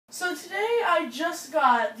So today I just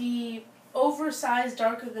got the Oversized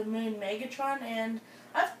Dark of the Moon Megatron, and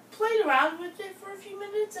I've played around with it for a few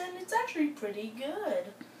minutes, and it's actually pretty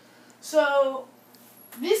good. So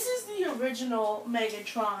this is the original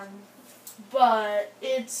Megatron, but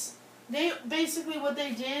it's basically what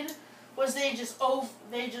they did was it's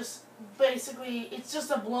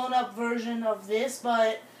just a blown up version of this.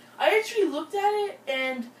 But I actually looked at it,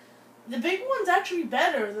 and the big one's actually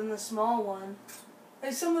better than the small one.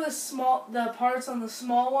 Like some of the parts on the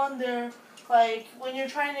small one, they're like when you're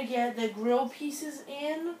trying to get the grill pieces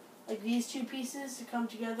in, like these two pieces to come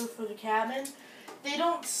together for the cabin, they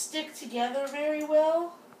don't stick together very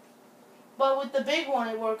well. But with the big one,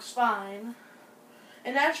 it works fine.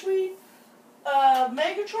 And actually,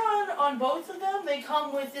 Megatron, on both of them, they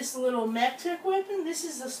come with this little mech-tech weapon. This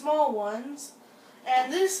is the small ones,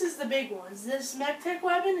 and this is the big ones. This mech-tech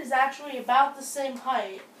weapon is actually about the same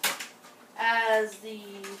height as the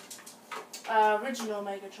original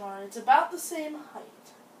Megatron. It's about the same height.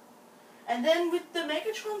 And then with the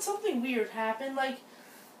Megatron, something weird happened. Like,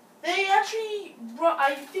 they actually,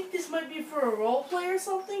 I think this might be for a role play or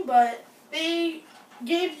something, but they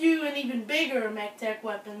gave you an even bigger mech-tech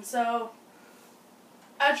weapon. So,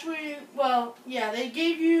 actually, well, yeah, they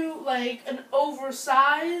gave you, like, an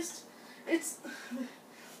oversized,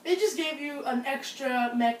 they just gave you an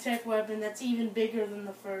extra mech-tech weapon that's even bigger than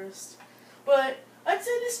the first. But I'd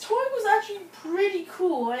say this toy was actually pretty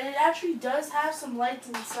cool, and it actually does have some lights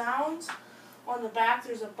and sounds on the back.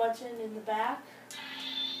 There's a button in the back.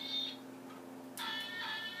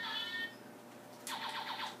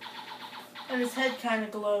 And his head kind of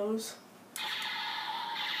glows.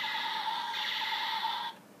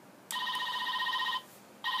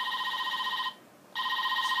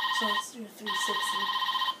 So let's do a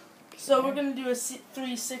 360. So we're going to do a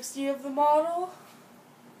 360 of the model.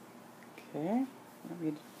 Okay. Hold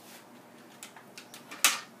it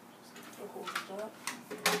up.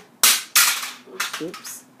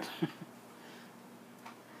 Oops.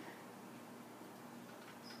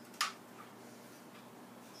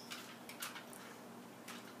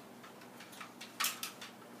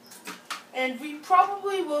 And we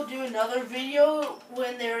probably will do another video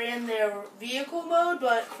when they're in their vehicle mode,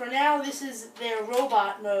 but for now this is their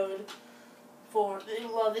robot mode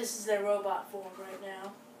this is their robot form right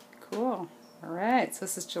now. Cool. Alright, so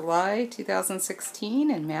this is July 2016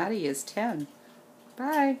 and Maddie is 10.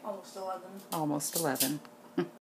 Bye. Almost 11. Almost 11.